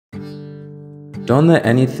Don't let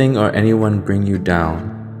anything or anyone bring you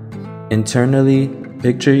down. Internally,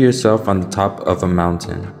 picture yourself on the top of a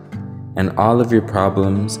mountain, and all of your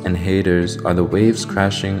problems and haters are the waves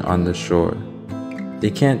crashing on the shore. They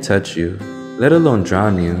can't touch you, let alone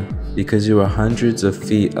drown you, because you are hundreds of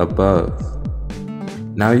feet above.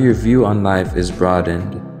 Now your view on life is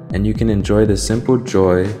broadened, and you can enjoy the simple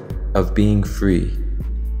joy of being free.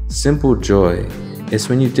 Simple joy is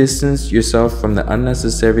when you distance yourself from the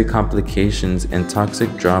unnecessary complications and toxic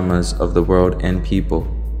dramas of the world and people.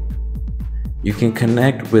 You can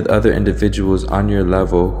connect with other individuals on your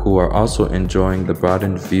level who are also enjoying the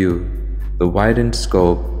broadened view, the widened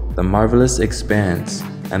scope, the marvelous expanse,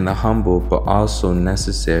 and the humble but also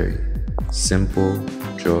necessary, simple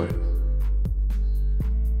joy.